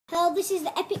well, this is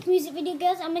the epic music video,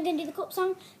 girls, and we're going to do the cup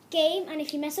song game, and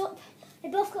if you mess up, they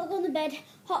both got to go on the bed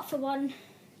hot for 1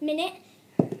 minute,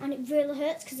 and it really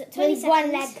hurts, because at 20 seconds...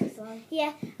 one leg as well.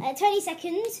 Yeah, at 20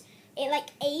 seconds, it like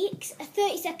aches. At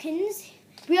 30 seconds...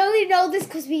 We only know this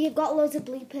because we got loads of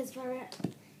bleepers for it.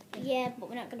 Yeah, but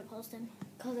we're not going to post them.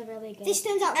 Because they're really good. This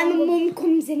turns out and my wrong. mum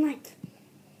comes in like,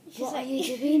 She's what like, are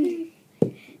you doing?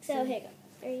 So here you go.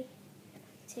 3,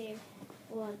 2,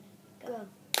 1, go.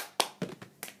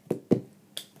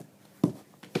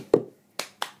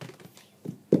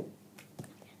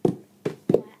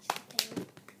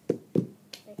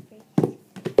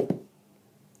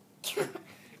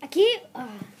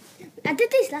 I did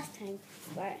this last time.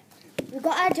 Right. We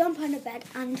got our jump on the bed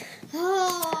and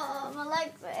Oh, my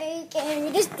legs are aching.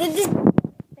 We just did this.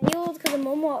 Failed because the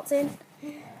mum walked in.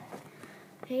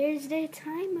 here's the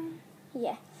timer.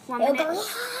 Yeah. 1 It'll minute. go.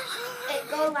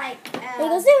 It go like It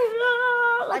goes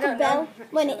like a bell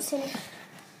when it's finished.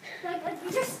 Like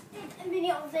we just did a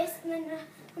minute of this, and then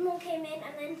the mum came in,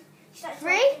 and then she started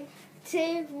 3,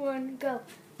 talking. 2, 1, go.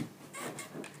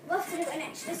 We'll have to do an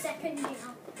extra second, you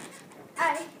know.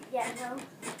 Yeah, no.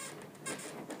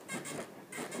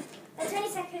 At 20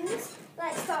 seconds,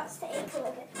 like starts to ache a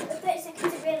little bit. At 30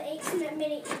 seconds, it really aches, and at a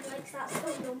minute, it like starts to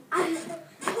go numb.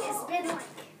 It's been like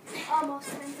almost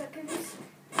 10 seconds.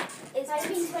 It's like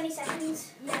been 20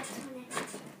 seconds. Yeah, 20.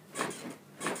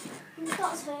 And it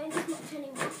starts hurting as much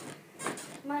anymore.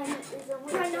 Mine is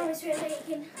only. Right now, it's really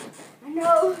aching. I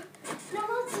know. No,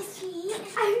 hold his feet.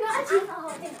 I'm not I'm not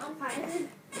holding on fine.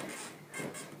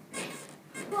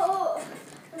 Whoa!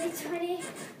 Only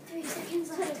 23 seconds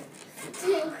left.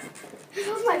 2.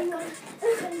 Oh my god.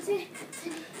 20,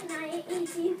 29,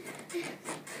 18, 15,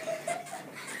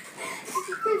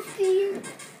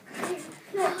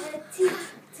 13,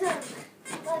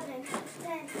 11,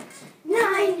 10,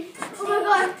 9. Oh my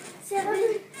god.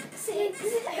 7, 6.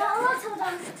 Hold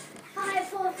on. 5,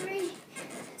 4, 3,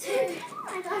 2. Oh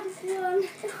my god. 1.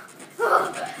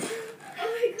 Oh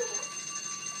my god.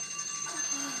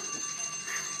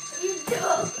 You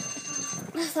dumb.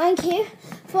 Thank you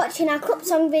for watching our cup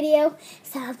song video.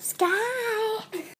 Subscribe.